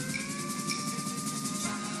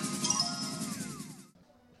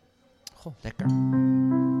Goh, lekker.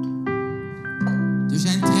 Er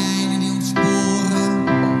zijn treinen die ontsporen,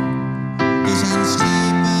 er zijn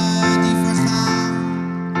schepen die vergaan.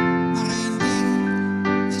 Maar één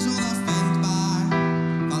ding is onafwendbaar,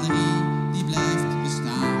 Valerie die blijft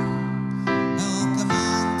bestaan. Elke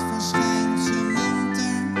maand verschijnt ze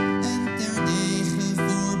monter en terdege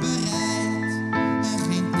voorbereid. En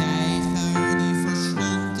geen tijger die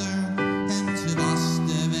verslond er en ze was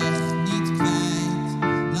de weg niet kwijt.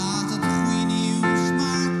 Laat het goede nieuws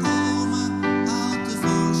maar komen, haal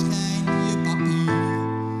tevoorschijn je papier.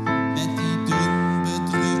 Met die dun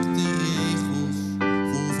bedrukte regels,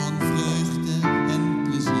 vol van vreugde en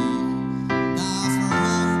plezier. Daar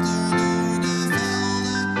vermonter door de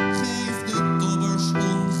velden, geeft de tobbers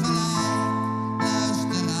ongelijk.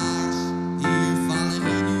 Luisteraars, hier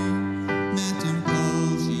Valerie nu, met een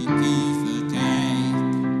positieve kijk.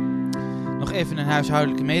 Nog even een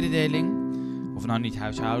huishoudelijke mededeling. Of nou niet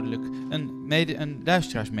huishoudelijk. Een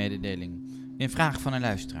luisteraarsmededeling. In vraag van een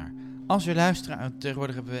luisteraar. Als er luisteraars...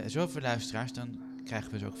 Tegenwoordig hebben we zoveel luisteraars, dan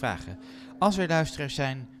krijgen we dus ook vragen. Als er luisteraars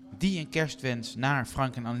zijn die een kerstwens naar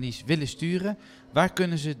Frank en Annelies willen sturen, waar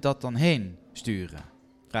kunnen ze dat dan heen sturen?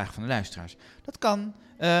 Vraag van de luisteraars. Dat kan,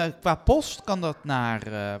 qua post kan dat naar...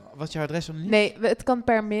 wat is jouw adres, Annelies? Nee, het kan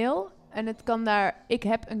per mail. En het kan naar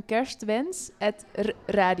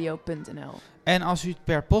ikhebeenkerstwens@radio.nl. En als u het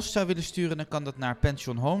per post zou willen sturen, dan kan dat naar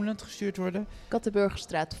Pension Homeland gestuurd worden.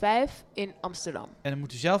 Kattenburgerstraat 5 in Amsterdam. En dan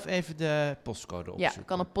moet u zelf even de postcode opzoeken. Ja,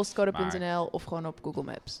 kan op postcode.nl of gewoon op Google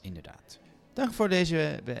Maps. Inderdaad. Dank voor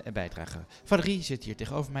deze bijdrage. Valerie zit hier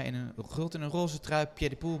tegenover mij in een roze trui, pied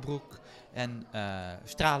de poelbroek en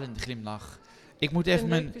stralende glimlach. Ik moet even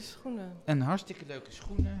leuke schoenen. Een hartstikke leuke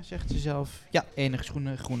schoenen, zegt ze zelf. Ja, enige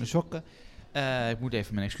schoenen, groene sokken. Ik moet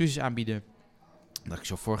even mijn excuses aanbieden. Dat ik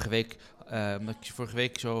vorige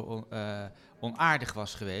week zo onaardig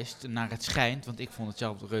was geweest, naar het schijnt. Want ik vond het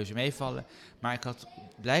zelf reuze meevallen. Maar ik had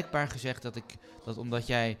blijkbaar gezegd dat omdat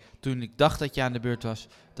jij, toen ik dacht dat je aan de beurt was,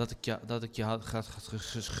 dat ik je had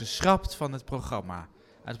geschrapt van het programma.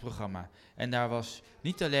 Uit het programma. En daar was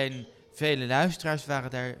niet alleen... Vele luisteraars waren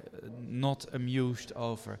daar not amused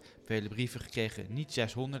over. Vele brieven gekregen. Niet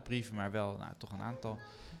 600 brieven, maar wel toch een aantal.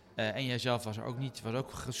 En jijzelf was ook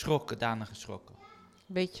geschrokken, danig geschrokken.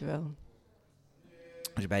 Weet je wel.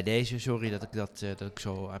 Dus bij deze, sorry dat ik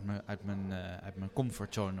zo uit mijn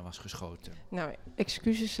comfortzone was geschoten. Nou,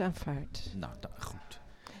 excuses aanvaard. Nou, goed.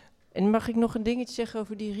 En mag ik nog een dingetje zeggen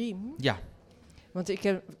over die riem? Ja. Want ik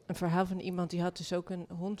heb een verhaal van iemand die had dus ook een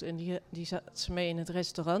hond en die zat ze mee in het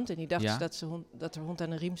restaurant en die dacht dus dat haar hond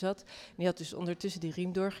aan een riem zat. En die had dus ondertussen die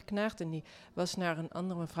riem doorgeknaagd en die was naar een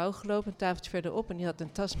andere mevrouw gelopen, een tafeltje verderop en die had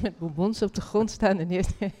een tas met bonbons op de grond staan en die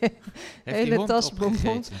heeft een hele tas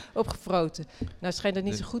bonbons opgefroten. Nou schijnt dat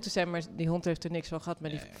niet zo goed te zijn, maar die hond heeft er niks van gehad. Maar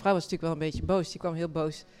die vrouw was natuurlijk wel een beetje boos, die kwam heel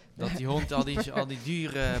boos. Dat die hond al die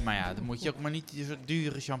dure, maar ja, dan moet je ook maar niet die soort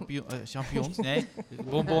dure champignons, nee,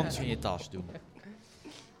 bonbons in je tas doen.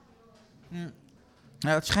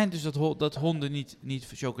 Nou, het schijnt dus dat honden niet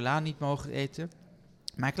chocola niet mogen eten.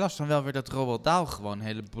 Maar ik las dan wel weer dat Roald Dahl gewoon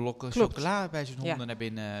hele blokken chocola bij zijn honden naar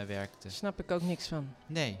binnen werkte. Daar snap ik ook niks van.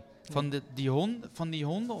 Nee, van die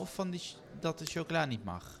honden of dat de chocola niet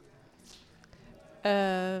mag?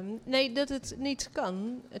 Nee, dat het niet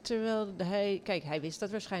kan. Terwijl hij wist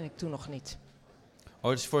dat waarschijnlijk toen nog niet. Oh,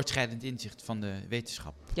 dat is voortschrijdend inzicht van de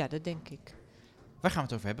wetenschap. Ja, dat denk ik. Waar gaan we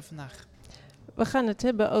het over hebben vandaag? We gaan het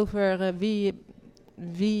hebben over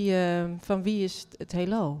van wie is het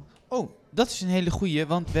heelal. Oh, dat is een hele goeie,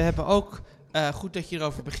 want we hebben ook... goed dat je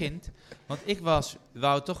erover begint. Want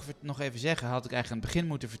wou toch nog even zeggen, had ik eigenlijk aan het begin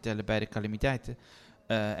moeten vertellen bij de calamiteiten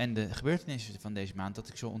en de gebeurtenissen van deze maand, dat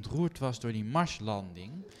ik zo ontroerd was door die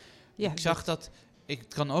Marslanding. Ja, ik zag het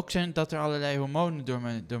kan ook zijn dat er allerlei hormonen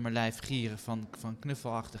door mijn lijf gieren van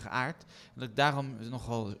knuffelachtige aard. Dat ik daarom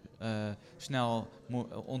nogal snel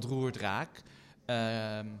ontroerd raak.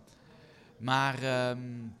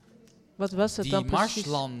 Wat was dat dan precies?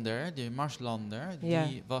 Die Marslander,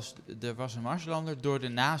 er was een Marslander door de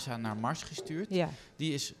NASA naar Mars gestuurd. Ja.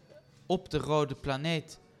 Die is op de rode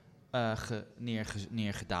planeet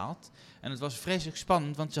neergedaald. En het was vreselijk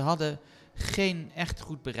spannend, want ze hadden geen echt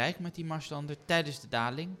goed bereik met die Marslander tijdens de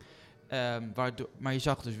daling. Maar je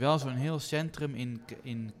zag dus wel zo'n heel centrum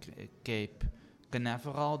in Cape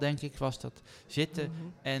Canaveral, denk ik, was dat, zitten.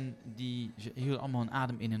 Mm-hmm. En die hield allemaal een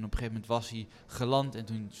adem in. En op een gegeven moment was hij geland. En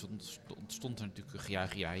toen ontstond er natuurlijk een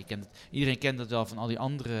gejuich. Ja, iedereen kent het wel van al die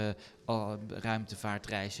andere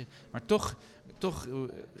ruimtevaartreizen. Maar toch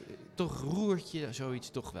roert je zoiets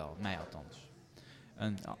toch wel. Mij althans.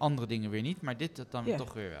 En andere dingen weer niet, maar dit dan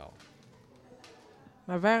toch weer wel.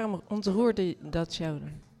 Maar waarom ontroerde dat jou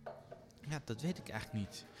dan? Ja, dat weet ik eigenlijk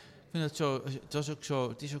niet. Ik vind het zo...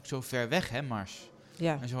 Het is ook zo ver weg, hè, Mars?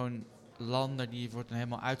 Ja. En zo'n lander die wordt dan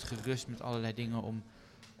helemaal uitgerust met allerlei dingen om...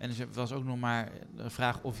 En er was ook nog maar de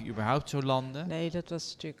vraag of hij überhaupt zou landen. Nee, dat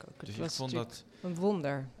was natuurlijk ook. Dus Het ik was vond dat... een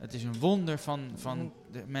wonder. Het is een wonder van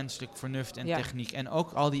de menselijk vernuft en techniek. En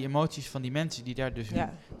ook al die emoties van die mensen die daar dus...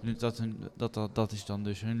 Dat is dan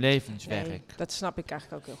dus hun levenswerk. Nee, dat snap ik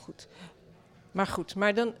eigenlijk ook heel goed.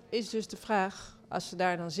 Maar dan is dus de vraag, als ze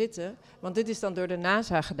daar dan zitten... Want dit is dan door de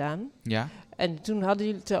NASA gedaan. Ja. En toen hadden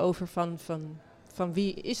jullie het over van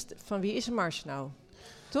wie is Mars nou?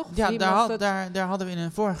 Toch? Ja, daar hadden we in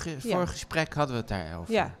een vorig gesprek hadden we het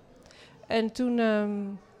daarover. Ja. En toen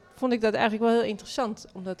vond ik dat eigenlijk wel heel interessant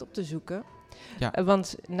om dat op te zoeken. Ja.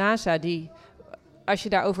 Want NASA, als je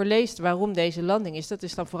daarover leest waarom deze landing is... dat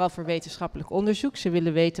is dan vooral voor wetenschappelijk onderzoek. Ze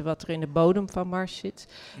willen weten wat er in de bodem van Mars zit.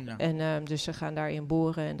 Ja. En dus ze gaan daarin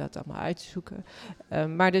boren en dat allemaal uitzoeken.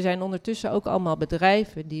 Maar er zijn ondertussen ook allemaal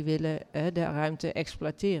bedrijven die willen de ruimte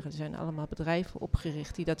exploiteren. Er zijn allemaal bedrijven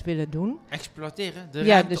opgericht die dat willen doen. Exploiteren? De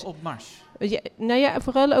ruimte op Mars?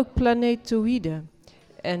 Vooral ook planetoïden.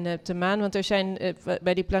 En op de maan, want er zijn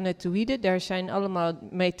bij die planetoïden, daar zijn allemaal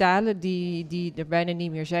metalen die er bijna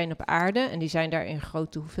niet meer zijn op aarde. En die zijn daar in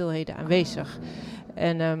grote hoeveelheden aanwezig.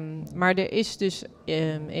 Maar er is dus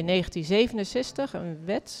in 1967 een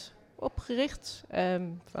wet opgericht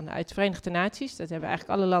vanuit de Verenigde Naties. Dat hebben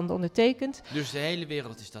eigenlijk alle landen ondertekend. Dus de hele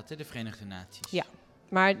wereld is dat, hè, de Verenigde Naties? Ja.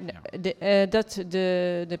 Maar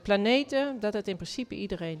de planeten, dat het in principe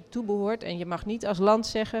iedereen toebehoort. En je mag niet als land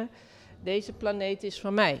zeggen... Deze planeet is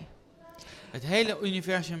van mij. Het hele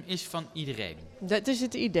universum is van iedereen. Dat is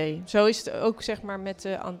het idee. Zo is het ook zeg maar met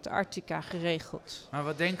Antarctica geregeld. Maar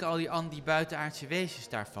wat denken al die buitenaardse wezens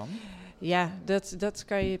daarvan? Ja, dat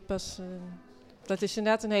kan je pas... dat is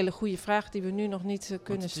inderdaad een hele goede vraag die we nu nog niet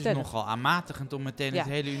kunnen stellen. Het is nogal aanmatigend om meteen het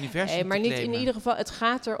hele universum te maar claimen. niet in ieder geval. Het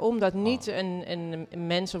gaat erom dat niet een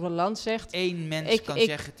mens of een land zegt... Eén mens kan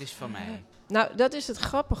zeggen het is van mij. Nou, dat is het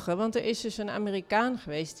grappige, want er is dus een Amerikaan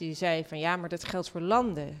geweest die zei van... ja, maar dat geldt voor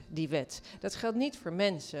landen, die wet. Dat geldt niet voor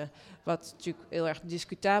mensen, wat natuurlijk heel erg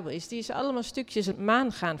discutabel is. Die is allemaal stukjes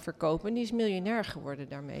maan gaan verkopen en die is miljonair geworden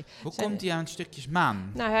daarmee. Hoe komt hij aan stukjes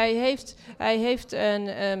maan? Nou, hij heeft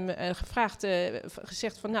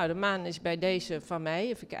gezegd van... nou, de maan is bij deze van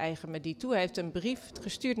mij, of ik eigen me die toe. Hij heeft een brief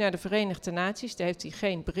gestuurd naar de Verenigde Naties. Daar heeft hij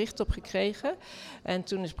geen bericht op gekregen. En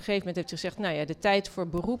toen is op een gegeven moment heeft hij gezegd... nou ja, de tijd voor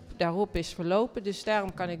beroep daarop is verlopen. Dus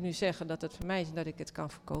daarom kan ik nu zeggen dat het voor mij is en dat ik het kan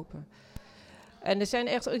verkopen. En er zijn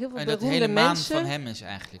echt ook heel veel beroemde mensen... En dat hele maan van hem is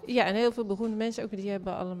eigenlijk... Ja, en heel veel beroemde mensen ook, die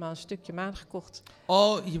hebben allemaal een stukje maan gekocht.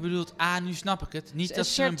 Oh, je bedoelt, nu snap ik het. Niet dat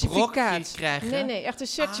ze een brokje krijgen. Nee, echt een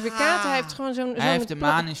certificaat. Hij heeft gewoon zo'n... Hij heeft de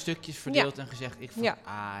maan in stukjes verdeeld en gezegd... Ja.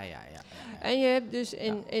 En je hebt dus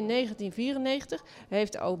in 1994...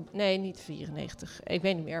 niet 94. Ik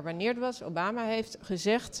weet niet meer wanneer het was. Obama heeft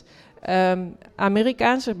gezegd...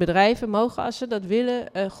 Amerikaanse bedrijven mogen, als ze dat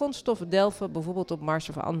willen, grondstoffen delven, bijvoorbeeld op Mars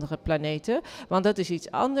of andere planeten. Want dat is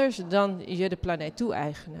iets anders dan je de planeet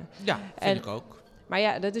toe-eigenen. Ja, vind ik ook. Maar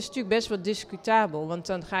ja, dat is natuurlijk best wel discutabel, want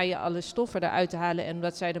dan ga je alle stoffen eruit halen en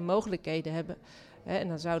omdat zij de mogelijkheden hebben. En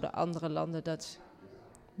dan zouden andere landen dat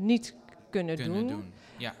niet kunnen doen.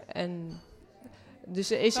 Ja. En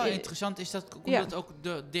dus is interessant is dat, komt dat ook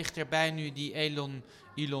dichterbij nu, die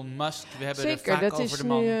Elon Musk. We hebben zeker, er vaak dat over is de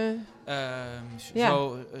man.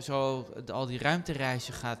 Nu, al die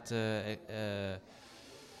ruimtereizen gaat...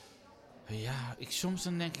 soms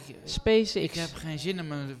dan denk ik... SpaceX. Ik heb geen zin om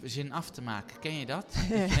mijn zin af te maken. Ken je dat?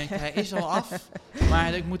 Je denkt, hij is al af,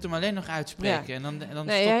 maar ik moet hem alleen nog uitspreken. En dan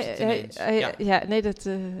stopt het ineens. Dat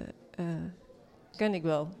ken ik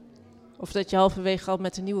wel. Of dat je halverwege al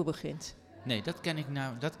met een nieuwe begint. Nee, dat ken ik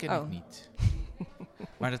niet.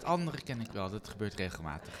 Maar dat andere ken ik wel, dat gebeurt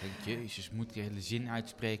regelmatig. Jezus, moet die hele zin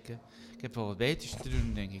uitspreken. Ik heb wel wat beters te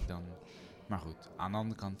doen, denk ik dan. Maar goed, aan de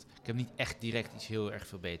andere kant, ik heb niet echt direct iets heel erg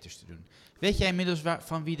veel beters te doen. Weet jij inmiddels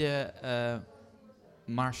van wie de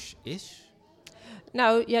Mars is?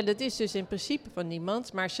 Nou ja, dat is dus in principe van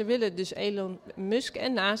niemand. Maar ze willen dus Elon Musk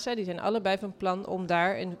en NASA, die zijn allebei van plan om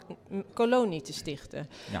daar een kolonie te stichten.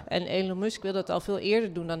 Ja. En Elon Musk wil dat al veel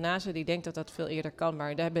eerder doen dan NASA. Die denkt dat dat veel eerder kan,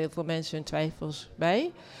 maar daar hebben heel veel mensen hun twijfels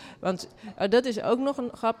bij. Want dat is ook nog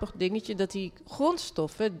een grappig dingetje, dat die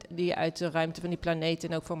grondstoffen die uit de ruimte van die planeten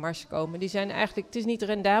en ook van Mars komen, die zijn eigenlijk, het is niet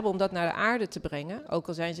rendabel om dat naar de aarde te brengen, ook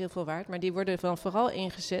al zijn ze heel veel waard, maar die worden dan vooral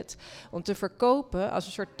ingezet om te verkopen als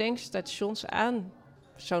een soort tankstations aan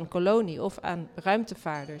zo'n kolonie of aan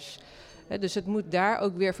ruimtevaarders. Dus het moet daar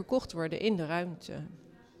ook weer verkocht worden in de ruimte.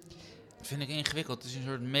 Dat vind ik ingewikkeld. Het is een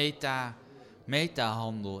soort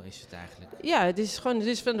Metahandel is het eigenlijk. Ja, het is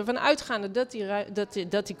gewoon van uitgaande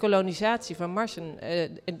dat die kolonisatie van Mars, in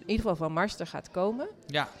ieder geval van Mars, er gaat komen.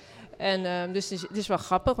 Ja. En dus het is wel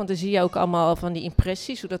grappig, want dan zie je ook allemaal van die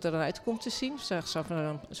impressies, hoe dat er dan uit komt te zien.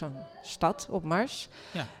 Zo'n stad op Mars.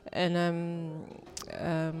 Ja. En,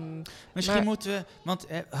 Misschien moeten we, want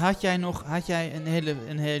had jij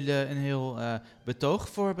een heel betoog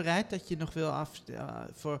voorbereid dat je nog wil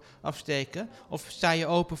afsteken? Of sta je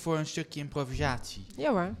open voor een stukje improvisatie?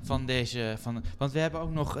 Ja hoor. Want we hebben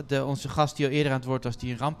ook nog onze gast die al eerder aan het woord was,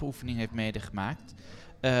 die een rampenoefening heeft medegemaakt.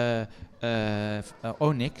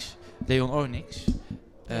 Leon Onyx.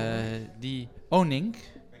 Die Onink.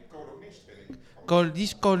 Die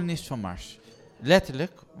is kolonist van Mars.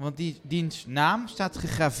 Letterlijk, want diens naam staat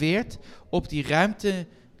gegraveerd op die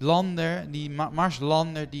ruimtelander, die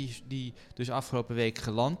Marslander die dus afgelopen week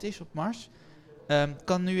geland is op Mars.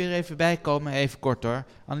 Kan nu weer even bijkomen, even kort hoor.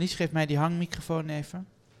 Annelies, geef mij die hangmicrofoon even.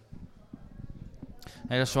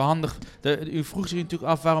 Nee, dat is wel handig. U vroeg zich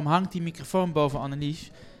natuurlijk af waarom hangt die microfoon boven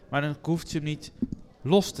Annelies, maar dan hoeft ze hem niet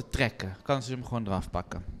los te trekken. Kan ze hem gewoon eraf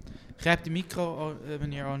pakken. Grijp de micro,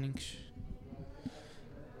 meneer Onings.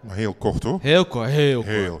 Maar heel kort hoor. Heel kort.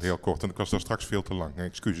 Heel kort. En ik was daar straks veel te lang.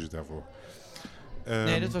 Excuses daarvoor.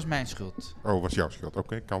 Nee, dat was mijn schuld. Oh, was jouw schuld.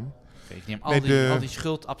 Oké, kan. Ik neem al die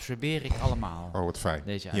schuld absorbeer ik allemaal. Oh, wat fijn.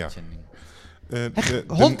 Deze Ja. uitzending. De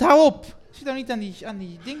Hond, hou op! Zit nou niet aan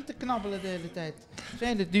die ding te knabbelen de hele tijd. Zo'n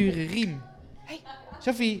hele dure riem. Hey,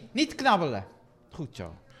 Sophie, niet knabbelen. Goed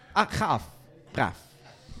zo. Ga af. Braaf.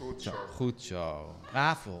 Goed zo.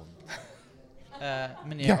 Braaf hond.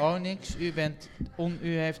 Meneer Onyx, u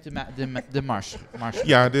heeft de Mars.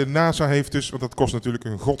 Ja, de NASA heeft dus, want dat kost natuurlijk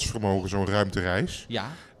een godsvermogen, zo'n ruimtereis. Ja.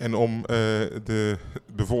 En om de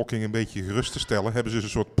bevolking een beetje gerust te stellen, hebben ze een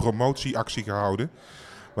soort promotieactie gehouden.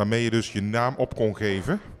 Waarmee je dus je naam op kon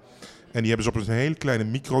geven. En die hebben ze op een hele kleine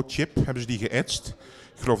microchip hebben ze die geëtst.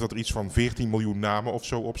 Ik geloof dat er iets van 14 miljoen namen of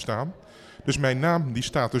zo op staan. Dus mijn naam die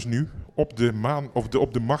staat dus nu op de maan, of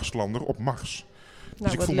op de Marslander op Mars.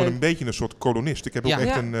 Dus ik voel me een beetje een soort kolonist. Ik heb ook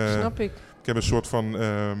echt snap ik. Ik heb een soort van,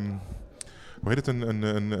 hoe heet het,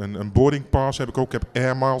 een boarding pass heb ik ook. Ik heb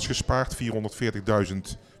air miles gespaard,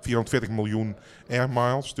 440 miljoen air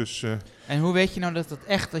miles. Dus, en hoe weet je nou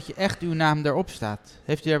dat je echt uw naam erop staat?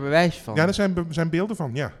 Heeft u daar bewijs van? Ja, er zijn beelden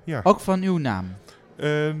van, ja. Ook van uw naam?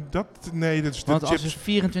 Dat is want als er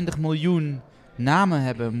 24 miljoen namen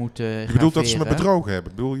hebben moeten Je bedoelt dat ze me bedrogen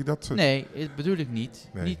hebben? Bedoel je dat? Nee, dat bedoel ik niet.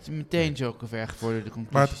 Nee. Niet meteen zulke vergevorderde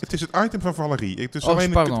conclusies. Maar het is het item van Valerie. Het is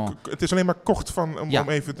alleen maar kort van om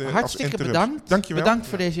even hartstikke bedankt. Dankjewel. Bedankt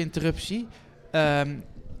voor deze interruptie.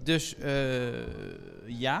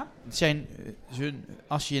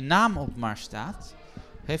 Als je naam op Mars staat,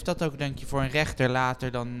 heeft dat ook, denk je, voor een rechter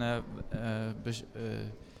later dan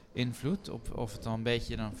invloed op of het dan een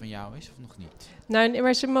beetje dan van jou is of nog niet? Nou,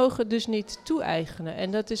 maar ze mogen dus niet toe-eigenen.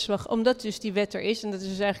 En dat is wel, omdat dus die wet er is, en dat is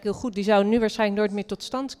dus eigenlijk heel goed, die zou nu waarschijnlijk nooit meer tot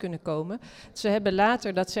stand kunnen komen. Ze hebben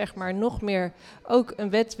later dat zeg maar nog meer ook een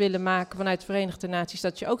wet willen maken vanuit de Verenigde Naties,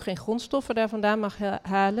 dat je ook geen grondstoffen daar vandaan mag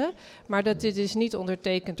halen. Maar dat dit is niet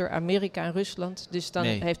ondertekend door Amerika en Rusland. Dus dan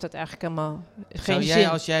heeft dat eigenlijk helemaal geen zin.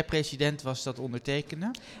 Als jij president was, dat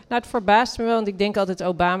ondertekenen? Nou, het verbaast me wel, want ik denk altijd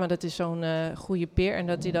Obama, dat is zo'n goede peer. En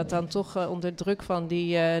dat hij dat dan toch onder druk van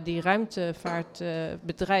die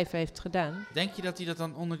ruimtevaartbedrijf heeft gedaan. Denk je dat hij dat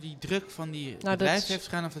dan onder die druk van die bedrijf heeft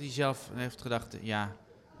gedaan, of dat hij zelf heeft gedacht,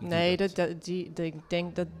 Nee, ik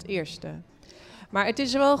denk dat het eerste. Maar het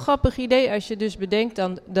is wel een grappig idee als je dus bedenkt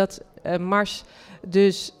dan dat Mars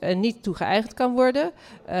dus niet toegeëigend kan worden.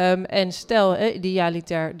 En stel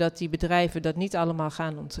idealitair dat die bedrijven dat niet allemaal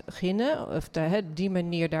gaan ontginnen, of die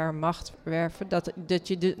manier daar macht werven, dat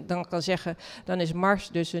je dan kan zeggen, dan is Mars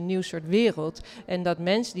dus een nieuw soort wereld. En dat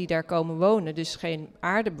mensen die daar komen wonen dus geen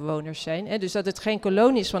aardebewoners zijn. Dus dat het geen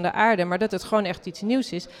kolonie is van de aarde, maar dat het gewoon echt iets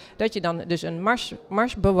nieuws is. Dat je dan dus een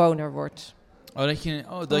Marsbewoner wordt. Dat je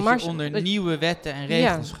onder nieuwe wetten en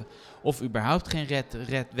regels... Of überhaupt geen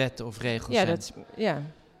wetten of regels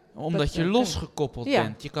zijn. Omdat je losgekoppeld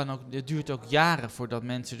bent. Het duurt ook jaren voordat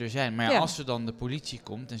mensen er zijn. Maar als er dan de politie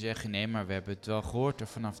komt en zeggen... nee, maar we hebben het wel gehoord er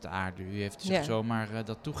vanaf de aarde. U heeft zich zomaar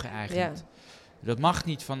dat toegeëigend. Dat mag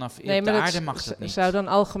niet vanaf de aarde, mag dat niet. Het zou dan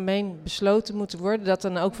algemeen besloten moeten worden... dat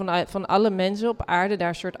dan ook van alle mensen op aarde... daar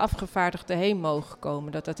een soort afgevaardigden heen mogen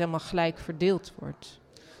komen. Dat helemaal gelijk verdeeld wordt.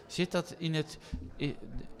 Zit dat in het...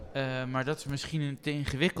 maar dat is misschien een te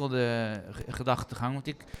ingewikkelde gedachtegang. Want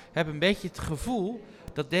ik heb een beetje het gevoel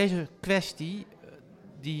dat deze kwestie,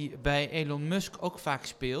 die bij Elon Musk ook vaak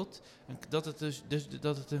speelt, dat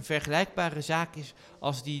het een vergelijkbare zaak is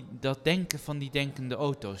als dat denken van die denkende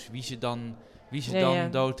auto's. Wie ze dan wie ze Ja, dan ja.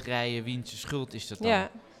 doodrijden, wiens schuld is dat dan? Ja,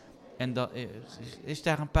 En is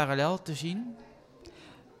daar een parallel te zien?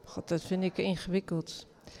 god, dat vind ik ingewikkeld.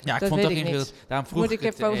 Ja, ik Dat vond het weet ook ik ingewikkeld. Daarom vroeg Moet ik ik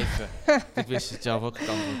het even even. Ik wist het zelf ook het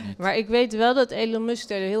antwoord niet. Maar ik weet wel dat Elon Musk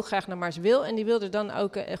er heel graag naar Mars wil. En die wil er dan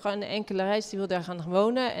ook gewoon een enkele reis, die wil daar gaan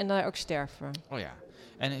wonen en daar ook sterven. Oh ja.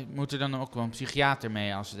 En moet er dan ook wel een psychiater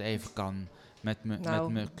mee als het even kan met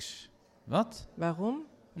Mux? Wat? Waarom?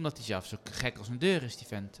 Omdat hij zelf zo gek als een deur is, die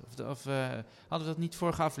vent. Of hadden we dat niet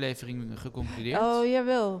vorige aflevering geconcludeerd? Oh,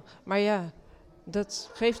 jawel. Maar ja, dat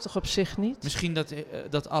geeft toch op zich niet? Misschien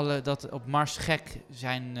dat op Mars gek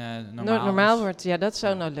zijn normaal Normaal is. wordt, ja, dat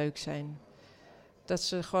zou nou leuk zijn. Dat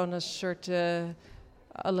ze gewoon een soort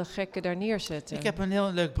alle gekken daar neerzetten. Ik heb een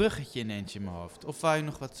heel leuk bruggetje ineens in mijn hoofd. Of wou je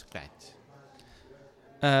nog wat kwijt?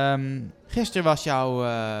 Gisteren was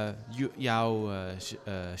jouw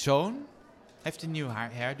zoon... heeft een nieuw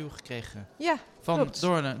hairdo gekregen. Ja, klopt.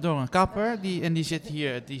 Door een kapper. Die zit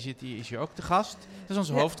hier, is hier ook te gast. Dat is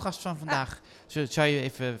onze hoofdgast van vandaag. Zou je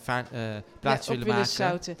even plaats willen maken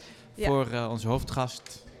zouten. Ja. voor onze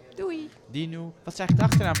hoofdgast Doei. Dinu. Wat is eigenlijk de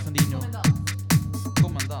achternaam van Dinu?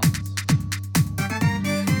 Commandant.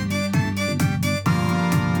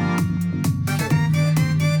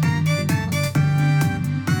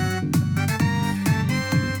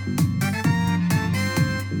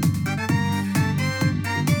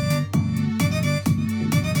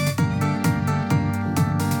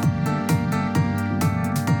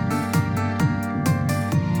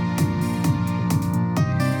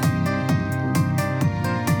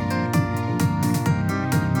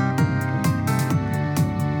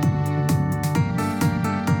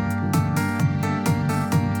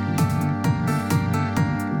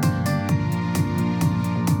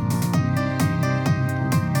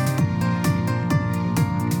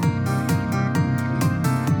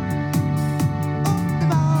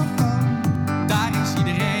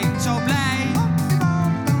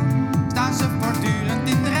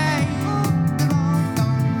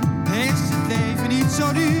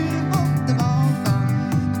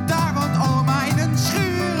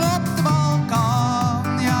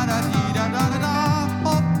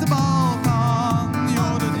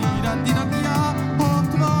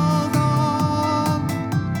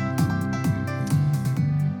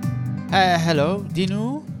 Hello,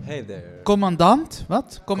 Dinu. Hey there. Commandant?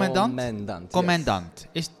 Wat? Commandant? Commandant. Commandant.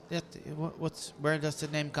 Is that where does the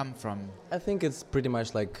name come from? I think it's pretty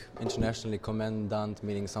much like internationally commandant,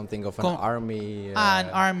 meaning something of an army. An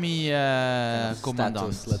army kind of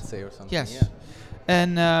commandant. status, let's say, or something. Yes. Yeah.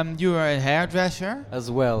 And you are a hairdresser As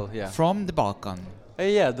well, yeah. from the Balkan.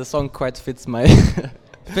 Yeah, the song quite fits my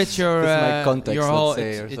Fits your my context, your whole, let's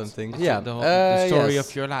say, or something. Yeah, the story yes.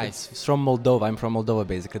 of your life. It's from Moldova. I'm from Moldova,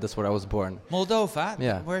 basically. That's where I was born. Moldova.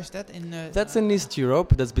 Yeah. Where is that in? That's in East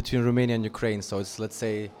Europe. That's between Romania and Ukraine. So it's, let's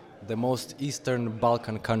say, the most eastern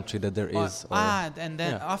Balkan country that there is. And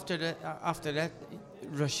then after that,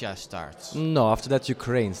 Russia starts. No, after that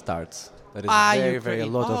Ukraine starts. That is very a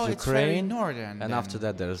lot of it's very Ukraine. northern. And then. after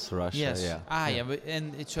that there's Russia. Yes. Yeah.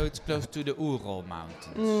 And it's close to the Ural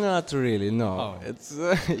Mountains. Not really. No. Oh. It's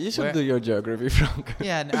you should do your geography, Frank.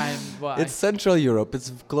 Yeah, It's Central Europe.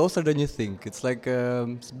 It's closer than you think. It's like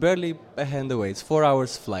it's barely a hand away. It's 4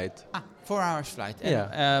 hours flight. 4 hours flight. And,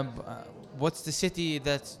 Yeah. What's the city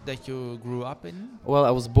that you grew up in? Well,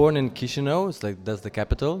 I was born in Chisinau. It's like that's the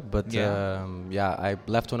capital. But Yeah. I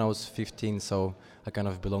left when I was 15, so I kind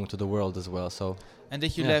of belong to the world as well. So. And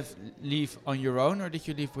did you leave on your own, or did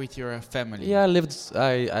you live with your family? Yeah,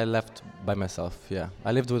 I left by myself. Yeah,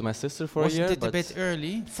 I lived with my sister for a year. Wasn't it a but bit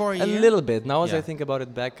early? For a a year? little bit. Now, as I think about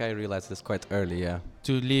it back, I realized it's quite early. Yeah.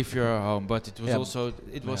 To leave your home, but it was Yeah. also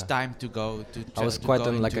time to go to. I was quite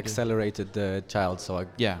an accelerated child, so I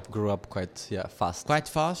Yeah. grew up quite fast. Quite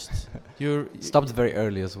fast. You Stopped very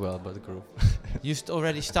early as well, but grew. You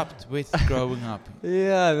already stopped with growing up.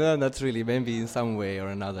 Yeah, no, not really. Maybe in some way or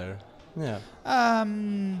another. Yeah.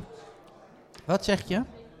 Wat zeg je?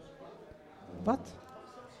 Wat?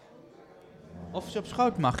 Of ze op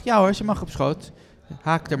schoot mag? Ja hoor, ze mag op schoot.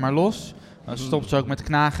 Haak er maar los. Dan stopt ze ook met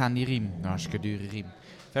knagen aan die riem. Een hartstikke dure riem.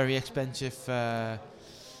 Very expensive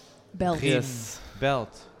Belt. riem. Yes.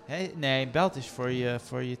 Belt. Nee, belt is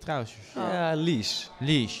voor je trousers. Yeah, leash.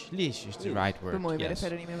 Leash is the right word. Bemoei me er yes.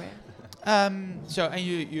 verder niet meer mee. And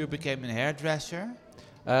you became a hairdresser.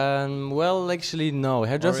 Well, actually, no.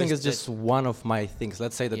 Hairdressing Or is is just one of my things.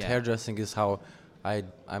 Let's say that Yeah. hairdressing is how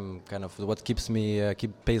I'm kind of what keeps me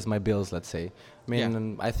pays my bills. Let's say. I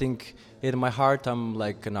mean, I think in my heart I'm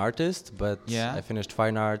like an artist, but Yeah. I finished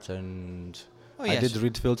fine art and Oh, I yes. did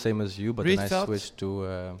Rietveld, same as you, but then I Rietveld. switched to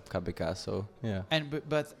KBK. So yeah. And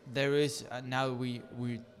but there is now we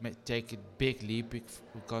take a big leap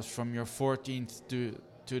because from your 14th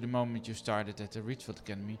to the moment you started at the Rietveld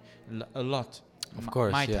Academy, a lot Of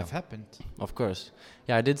course, might yeah. have happened. Of course.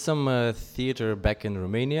 Yeah, I did some theater back in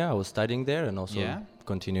Romania. I was studying there and also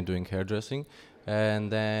continued doing hairdressing.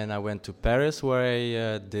 And then I went to Paris where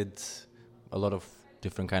I did a lot of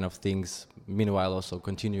different kind of things. Meanwhile, also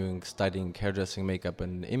continuing studying hairdressing, makeup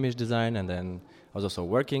and image design. And then I was also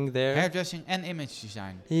working there. Hairdressing and image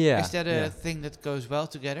design. Yeah. Is that a thing that goes well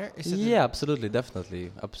together? Is it Absolutely,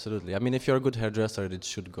 definitely. Absolutely. I mean, if you're a good hairdresser, it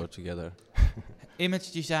should go together.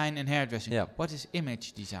 image design and hairdressing. Yeah. What is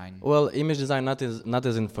image design? Well, image design not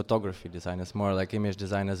as in photography design. It's more like image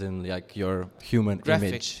design as in like your human Graphics.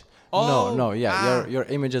 image. Oh, your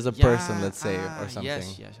image as a person, let's say, or something.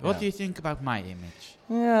 Yes. What do you think about my image?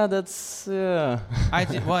 Yeah, that's I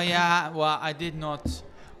did. I did not.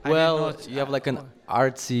 you have like an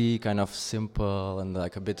artsy kind of simple and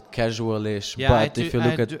like a bit casualish. Yeah, but if you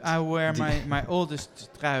look at, I wear my oldest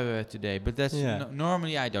trui today, but that's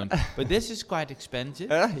normally I don't. But this is quite expensive.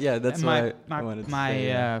 yeah, that's and why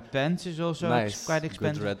my pants is also nice, quite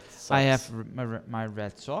expensive. good red socks. I have my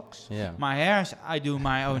red socks. Yeah. My hair, I do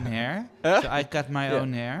my own hair, so I cut my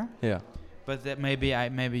own hair. Yeah. But that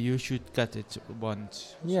maybe you should cut it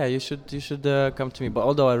once. Yeah, you should come to me. But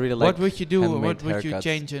although I really like What would you do? handmade What would you haircuts.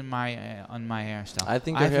 change in on my hairstyle? I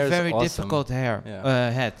think I your have hair a is very awesome. difficult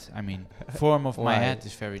head. I mean, form of my Why? head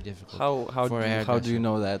is very difficult. How do you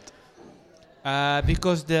know that?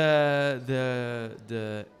 Because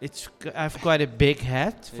I have quite a big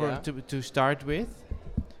head to start with,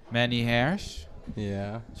 many hairs.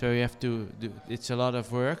 Yeah. So you have to do. It's a lot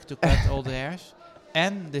of work to cut all the hairs,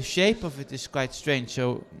 and the shape of it is quite strange.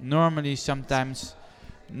 So normally, sometimes,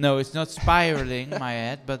 no, it's not spiraling my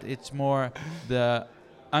head, but it's more the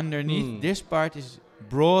underneath. This part is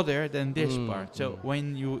broader than this part. So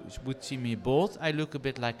when you would see me bald, I look a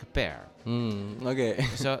bit like a pear. Okay.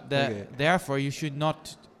 So therefore, you should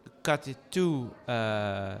not cut it too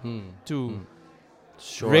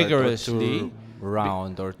Short rigorously, or too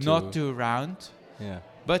round or too not too round. Yeah.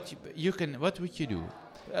 But you can. What would you do?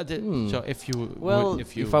 So if you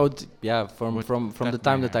if I would, from cut the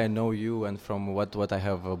time my that I know you and from what I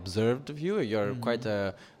have observed of you, you're quite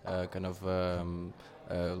a kind of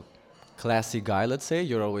classy guy, let's say.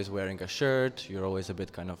 You're always wearing a shirt. You're always a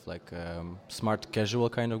bit kind of like smart, casual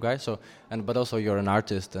kind of guy. So but also you're an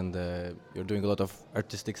artist and you're doing a lot of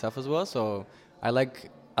artistic stuff as well. So I like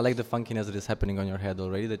the funkiness that is happening on your head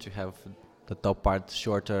already. That you have the top part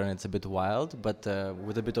shorter and it's a bit wild, but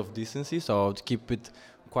with a bit of decency. So I would keep it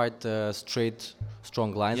quite straight,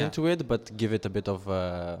 strong lines into it, but give it a bit of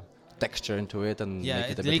texture into it and make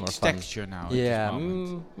it a bit more fun. Texture now.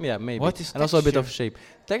 Maybe. What is and also a bit of texture? shape.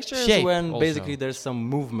 Texture Shape is when also. basically there's some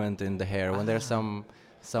movement in the hair, when there's It's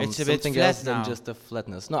a bit something flat else now. than just a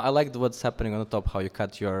flatness. No, I like what's happening on the top, how you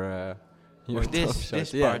cut your top This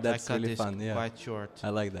short. part that's I cut really this fun. Yeah, quite short. I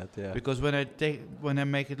like that. Yeah, Because when I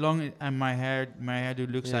make it long, and my hairdo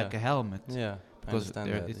looks like a helmet. Yeah, Because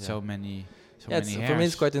it's so many hairs. for me,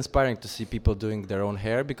 it's quite inspiring to see people doing their own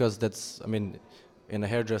hair because that's, I mean, in a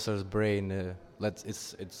hairdresser's brain,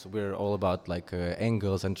 we're all about like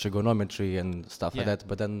angles and trigonometry and stuff like that.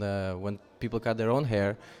 But then when people cut their own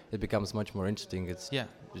hair, it becomes much more interesting. It's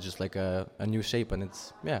just like a new shape, and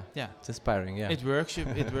it's inspiring. Yeah, It works.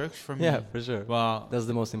 It works for me. yeah, for sure. Well, That's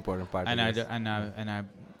the most important part. and I I guess.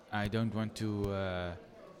 I don't want to.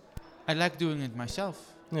 I like doing it myself.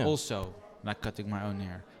 Yeah. Also, like cutting my own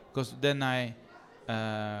hair, because then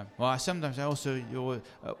sometimes I also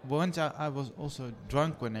once I was also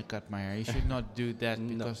drunk when I cut my hair. You should not do that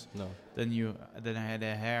because then I had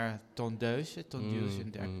a hair tondeuse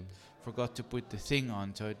and I forgot to put the thing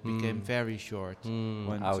on, so it became very short.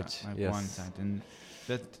 One side, and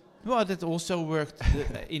that also worked.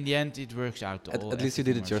 In the end, it works out. At least you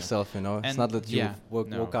did it yourself, you know. It's And not that you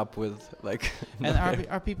woke up with like. And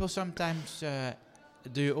are people sometimes?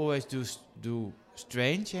 Do you always do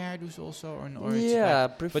strange hairdos also, or yeah,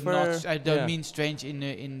 it's prefer. but not. I don't mean strange in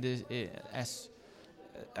the as.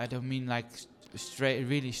 I don't mean like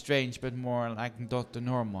really strange, but more like not the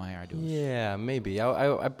normal hairdos. Yeah, maybe.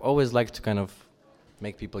 I always like to kind of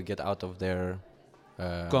make people get out of their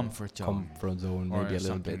Comfort zone, or maybe a little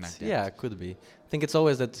something bit. like that. Yeah, it could be. I think it's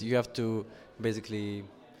always that you have to basically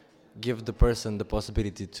give the person the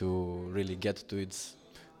possibility to really get to its,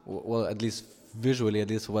 well, at least visually, at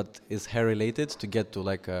least what is hair related, to get to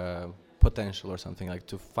like a potential or something, like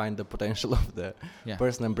to find the potential of the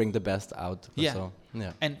person and bring the best out. Yeah. So,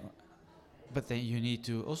 yeah. And But then you need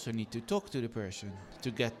to talk to the person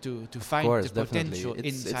to get to find Of course, the definitely. potential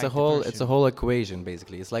inside It's the a whole person. it's a whole equation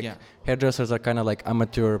basically. It's like hairdressers are kind of like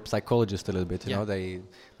amateur psychologists a little bit. You know, they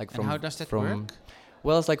like And how does that work?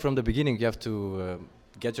 Well, it's like from the beginning you have to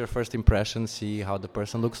get your first impression, see how the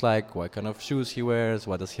person looks like, what kind of shoes he wears,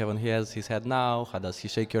 what does he have on his head now, how does he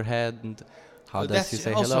shake your head, and how does he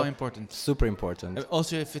say hello. That's also important. Super important.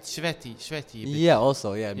 Also, if it's sweaty. A bit. Yeah,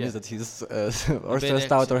 also, it means that he's or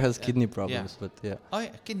stressed out or has kidney problems. But yeah. Oh, yeah,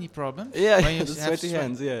 kidney problems. Yeah, When you the have sweaty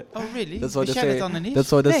hands. Yeah. Oh, really? That's what We they share say. it underneath?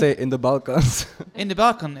 That's what they say in the Balkans. In the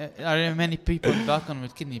Balkan, are there many people in the Balkan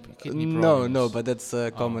with kidney problems? No, but that's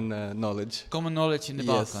common knowledge. Common knowledge in the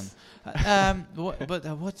Yes. Balkan.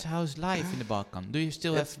 How's life in the Balkan? Do you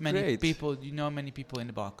still It's have many great. people? Do you know many people in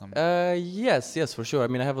the Balkan? Yes, for sure. I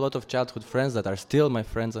mean, I have a lot of childhood friends that are still my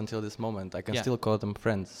friends until this moment. I can still call them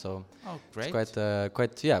friends. So Oh, great. it's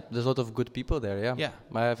quite. Yeah, there's a lot of good people there. Yeah. Yeah.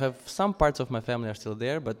 I have some parts of my family are still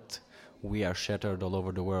there, but we are shattered all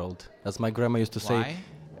over the world. As my grandma used to say. Why?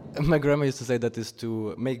 My grandma used to say that is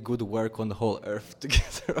to make good work on the whole earth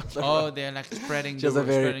together. Oh, they're like spreading Just the a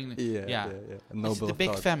word. very Yeah. a noble It's the big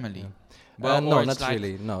thought. family. Yeah. Well, No, or not it's like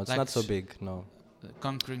really. No, it's like not so big. No,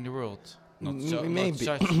 conquering the world. Not M- so, maybe,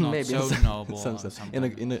 not such, not maybe so in noble. some sense. in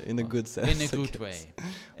a good sense. In a I good guess. way. We're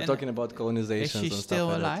And talking about is colonizations she and still stuff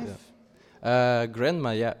like alive? that. Yeah.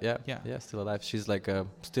 Grandma, yeah, still alive. She's like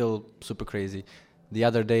still super crazy. The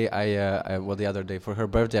other day, the other day for her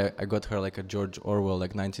birthday, I got her like a George Orwell,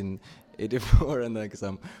 like 1984, and like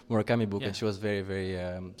some Murakami book, and she was very, very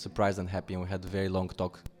surprised and happy. And we had a very long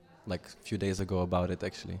talk, like a few days ago about it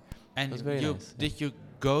actually. And It was very nice, did you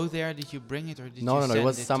go there? Did you bring it, or did No, you it send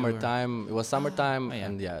was to her? summertime. It was summertime, Oh, yeah.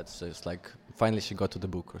 and it's just like finally she got to the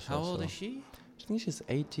book or so. How old so. is she? I think she's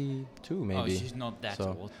 82, maybe. Oh, she's not that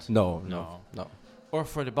So- old. No. Or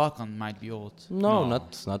for the Balkan might be old. No,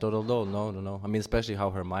 not at all. No. I mean, especially how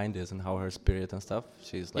her mind is and how her spirit and stuff.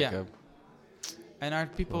 She's like Yeah. And are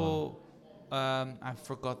people? I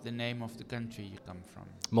forgot the name of the country you come from.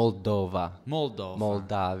 Moldova. Moldova.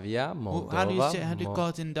 Moldova. How do you say? How do you call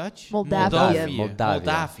it in Dutch? Moldavia.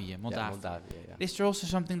 Moldavia, Yeah. Is there also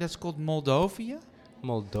something that's called Moldovia?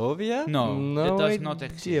 Moldovia? No, that does not idea.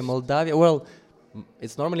 exist. Moldavia. Well,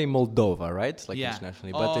 it's normally Moldova, right? Like Yeah.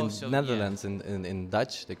 internationally. But in So, Netherlands, in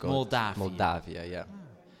Dutch, they call Moldavia. it Moldavia, yeah.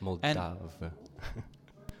 Moldava.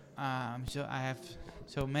 So I have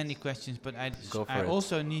so many questions, but Go for I it.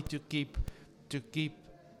 also need to keep.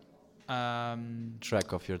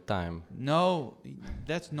 Track of your time. No,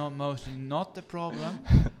 that's mostly not the problem.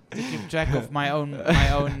 To keep track of my own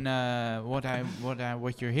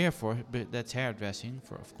what you're here for, but that's hairdressing,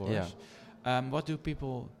 of course. Yeah.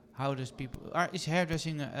 Is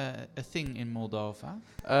hairdressing a thing in Moldova?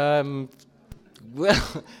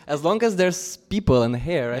 Well, as long as there's people and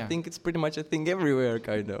hair, I Yeah. think it's pretty much a thing everywhere,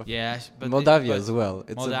 kind of. Yes, but Moldavia as well.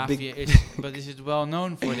 It's a big. Moldavia but is it well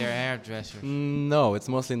known for their hairdressers? No, it's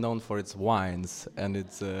mostly known for its wines and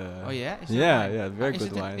its. Oh yeah, is very is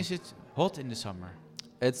good it wine. Is it hot in the summer?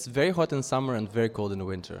 It's very hot in summer and very cold in the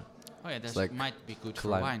winter. Oh yeah, that like might be good for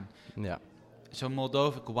clim- wine. Yeah. So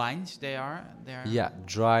Moldovan wines, they are Yeah,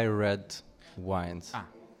 dry red wines.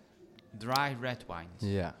 dry red wines.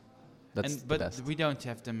 Yeah, that's the But best. we don't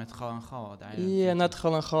have them at Galangal. Yeah, not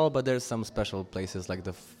Galangal, but there's some special places like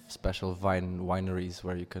the special wineries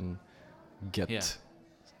where you can get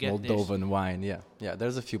Moldovan wine. Yeah.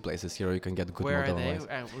 There's a few places here where you can get good Where Moldovan are they? wines.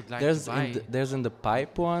 I would like There's to buy. there's in the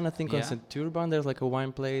Pipe one, I think on Yeah. St. Turban there's like a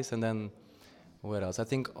wine place, and then where else? I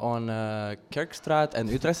think on Kerkstraat and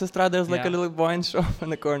Utrechtstraat there's like a Yeah. little wine shop in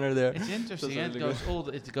the corner there. It's interesting. That's It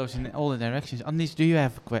really goes in all the directions. Andries, do you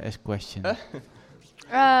have a question?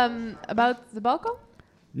 About the Balkan?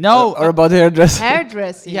 No. Or about hairdressing.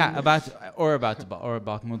 Hairdressing. Yeah, about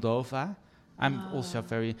Moldova. I'm also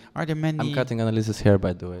very. Are there many? I'm cutting Annelise's hair,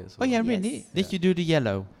 by the way. as Oh well. yeah, Yes. really? Did you do the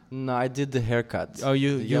yellow? No, I did the haircut. Oh, the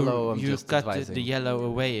yellow. I'm you just cut advising. the yellow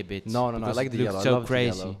away a bit. No, I because like it the looked yellow. I so love the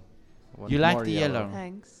crazy. yellow. Want You like more the yellow?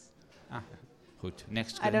 Thanks. Good.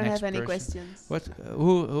 Next. I don't next have any person. questions. What?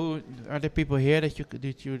 Who are the people here that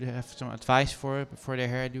you have some advice for their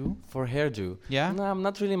hairdo? For hairdo? Yeah. No, I'm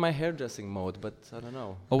not really in my hairdressing mode, but I don't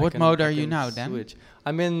know. Oh, I what can- mode I are you can now then? switch.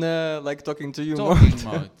 I'm in like talking to you Talking mode.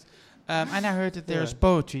 mode. And I heard that there's Yeah.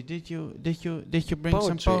 poetry. Did you bring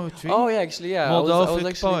some poetry? Oh yeah, actually yeah. I was Moldovan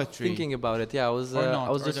actually poetry. thinking about it. Yeah, I was Or not,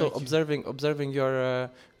 I was or just don't you? observing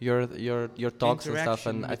your talks and stuff, Interaction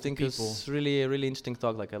and I with the think it's people. really interesting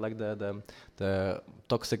talk. Like I like the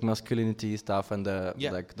toxic masculinity stuff and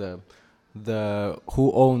the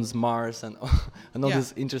who owns Mars and and all Yeah.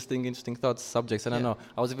 these interesting thoughts subjects. And I Yeah. know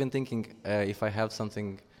I was even thinking if I have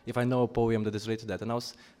something if I know a poem that is related to that. And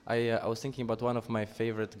I was thinking about one of my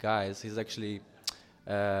favorite guys. He's actually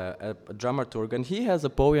a dramaturg, and he has a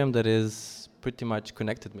poem that is pretty much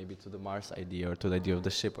connected maybe to the Mars idea or to the idea of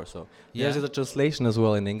the ship or so. Yeah. There's a translation as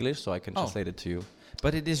well in English, so I can translate it to you.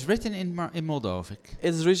 But it is written in Moldovic.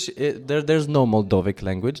 It's rich. There's no Moldovic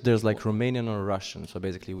language. There's like Romanian or Russian. So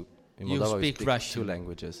basically, in You Moldova we speak speak Russian. two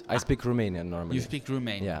languages. I speak Romanian normally. You speak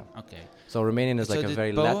Romanian. Yeah. Okay. So Romanian is So like a the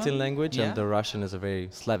very poem, Latin language, yeah. and the Russian is a very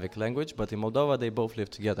Slavic language. But in Moldova, they both live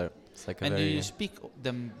together. It's like a And do very. you speak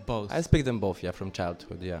them both? I speak them both, yeah, from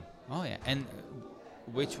childhood, yeah. Oh yeah. And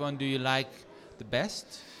which one do you like the best?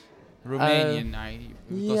 Romanian.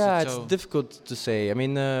 Because Yeah, it's it's so difficult to say. I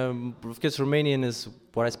mean, because Romanian is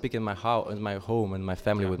what I speak in my house, in my home, and my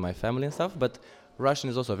family with my family and stuff. But Russian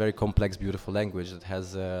is also a very complex, beautiful language that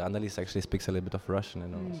has. Annalise actually speaks a little bit of Russian, you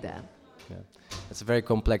know. So, yeah, it's a very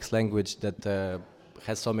complex language that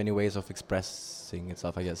has so many ways of expressing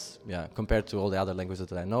itself. I guess, yeah. Compared to all the other languages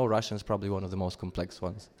that I know, Russian is probably one of the most complex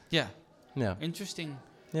ones. yeah. Yeah, Interesting.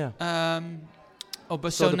 yeah.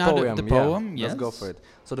 But So so the now poem, the yeah, poem. Yes. let's go for it.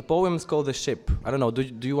 So the poem is called The Ship. I don't know,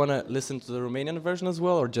 do you want to listen to the Romanian version as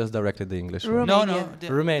well, or just directly the English one? No, no. Romanian. The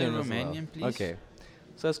Romanian as Romanian, well. please. Okay.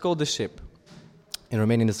 So it's called The Ship. In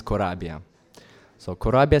Romanian is corabia. So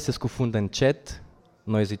corabia se scufundă încet,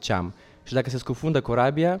 noi ziceam. Și dacă se scufundă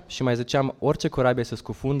corabia, și mai ziceam, orice corabie se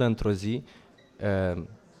scufundă într-o zi,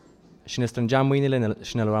 și ne strângeam mâinile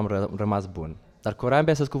și ne luam rămas bun. Dar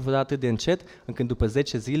corabia se scufunda atât de încet, încât după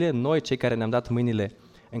 10 zile, noi, cei care ne-am dat mâinile,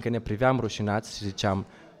 încă ne priveam rușinați și ziceam,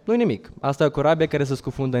 nu-i nimic, asta e o corabie care se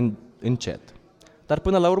scufundă încet. Dar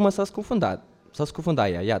până la urmă s-a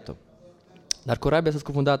scufundat ea, iată. Dar corabia se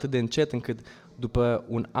scufunda atât de încet încât după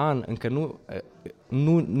un an încă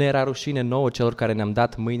nu ne era rușine nouă celor care ne-am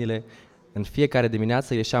dat mâinile. În fiecare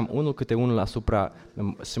dimineață ieșeam unul câte unul asupra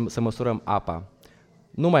să măsurăm apa.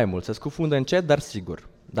 Nu mai mult, se scufundă încet, dar sigur.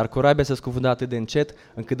 Dar corabia se scufunda atât de încet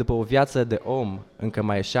încât după o viață de om încă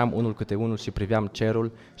mai ieșeam unul câte unul și priveam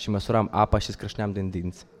cerul și măsuram apa și scrâșneam din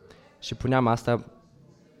dinți. Și puneam asta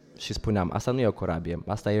și spuneam, asta nu e o corabie,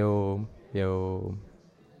 asta e o...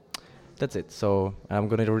 That's it. So I'm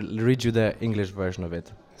going to read you the English version of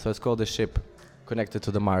it. So it's called The Ship, connected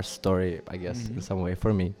to the Mars story, I guess, in some way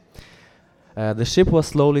for me. The ship was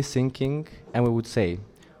slowly sinking, and we would say,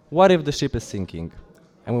 what if the ship is sinking?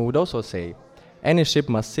 And we would also say, any ship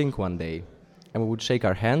must sink one day. And we would shake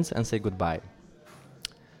our hands and say goodbye.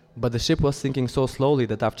 But the ship was sinking so slowly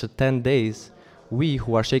that after 10 days, we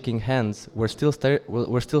who are shaking hands were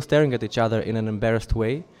still staring at each other in an embarrassed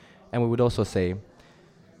way, and we would also say,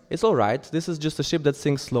 it's all right, this is just a ship that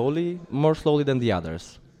sinks slowly, more slowly than the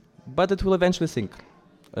others. But it will eventually sink.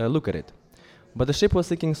 Look at it. But the ship was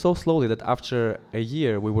sinking so slowly that after a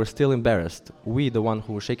year we were still embarrassed. We, the one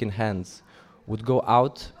who were shaking hands, would go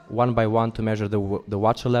out one by one to measure the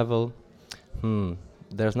water level.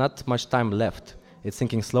 There's not much time left. It's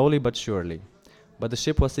sinking slowly but surely. But the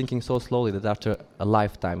ship was sinking so slowly that after a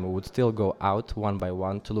lifetime we would still go out one by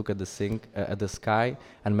one to look at the sky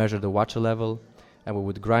and measure the water level, and we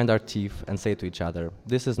would grind our teeth and say to each other,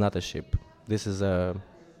 this is not a ship. This is a...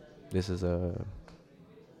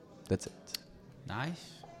 That's it. Nice.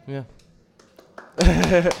 Yeah.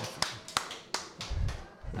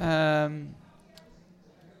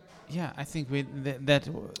 Yeah, I think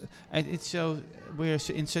it's so we're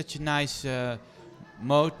in such a nice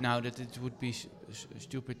mode now that it would be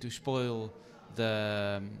stupid to spoil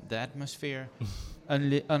the atmosphere,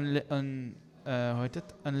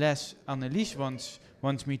 unless Annelies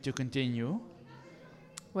wants me to continue.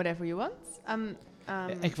 Whatever you want.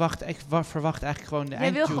 Ik verwacht eigenlijk gewoon de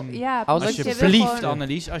Jij wil eindtune. ja, precies. Jij wil Alsjeblieft, gewoon-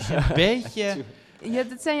 Annelies, als je een beetje... Ja,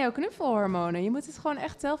 dat zijn jouw knuffelhormonen. Je moet het gewoon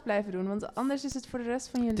echt zelf blijven doen, want anders is het voor de rest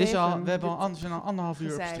van je Het leven. is al, we hebben al zijn al 1,5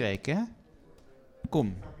 uur opgestreken, hè?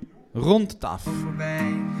 Kom, rond het af.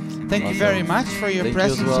 Thank you very much for your Thank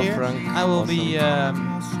you as presence well, here. Frank. I will Awesome.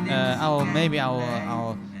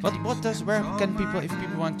 be, where can people, if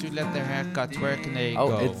people want to let their hair cut, where can they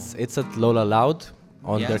go? It's at Lola Loud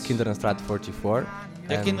on Yes. der Kinderenstraat 44.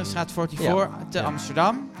 De And- Kinderstraat 44 te Yeah.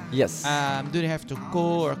 Amsterdam. Yes. Do they have to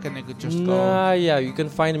call or can they just go? Yeah, you can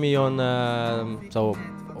find me on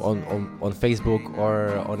on Facebook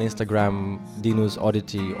or on Instagram, Dinu's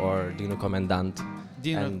Oddity or Dinu Commandant.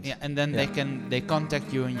 And then they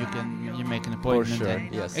contact you and you make an appointment. sure,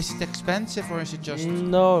 and yes. Is it expensive or is it just?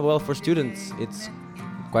 No, well, for students it's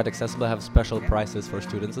quite accessible. Have special prices for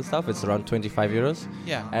students and stuff. It's around 25 euros.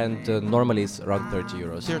 Yeah. And normally it's around 30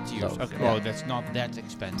 euros. 30 euros. So, Okay. yeah. Oh, that's not that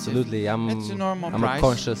expensive. Absolutely. It's a normal I'm price. a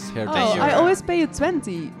conscious Oh, hairdresser. I always pay you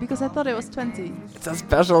 20 because I thought it was 20. It's a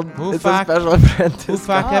special. Hoe It's vaak- a special apprentice. Hoe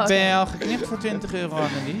vaak Oh, heb oké. je al geknipt voor 20 euro,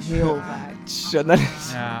 Annelies? Heel vaak.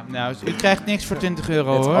 Ja, nou, u krijgt niks voor 20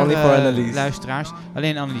 euro It's hoor, only for Annelies. luisteraars.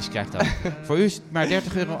 Alleen Annelies krijgt dat. Voor u is het maar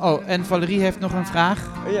 30 euro. Oh, en Valerie heeft nog een vraag.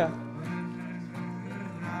 Ja.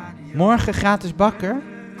 Morgen gratis bakker.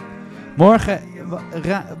 Morgen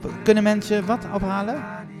kunnen mensen wat ophalen?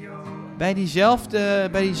 Bij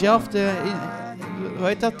diezelfde hoe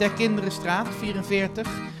heet dat? Der Kinderenstraat 44.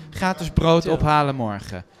 Gratis brood Ja. ophalen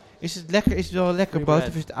morgen. Is het lekker? Is het wel lekker Free brood bread.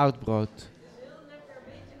 of is het oud brood?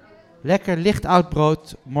 Lekker licht oud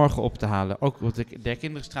brood morgen op te halen. Ook op de Der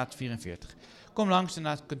Kinderenstraat 44. Kom langs en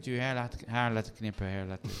dan kunt u haar laten knippen, haar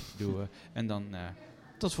laten doen. En dan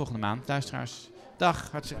tot volgende maand, luisteraars. Dag,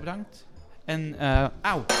 hartstikke bedankt. En,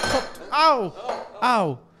 auw, god, auw,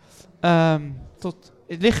 auw. Tot,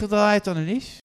 ligt het al uit, Annelies?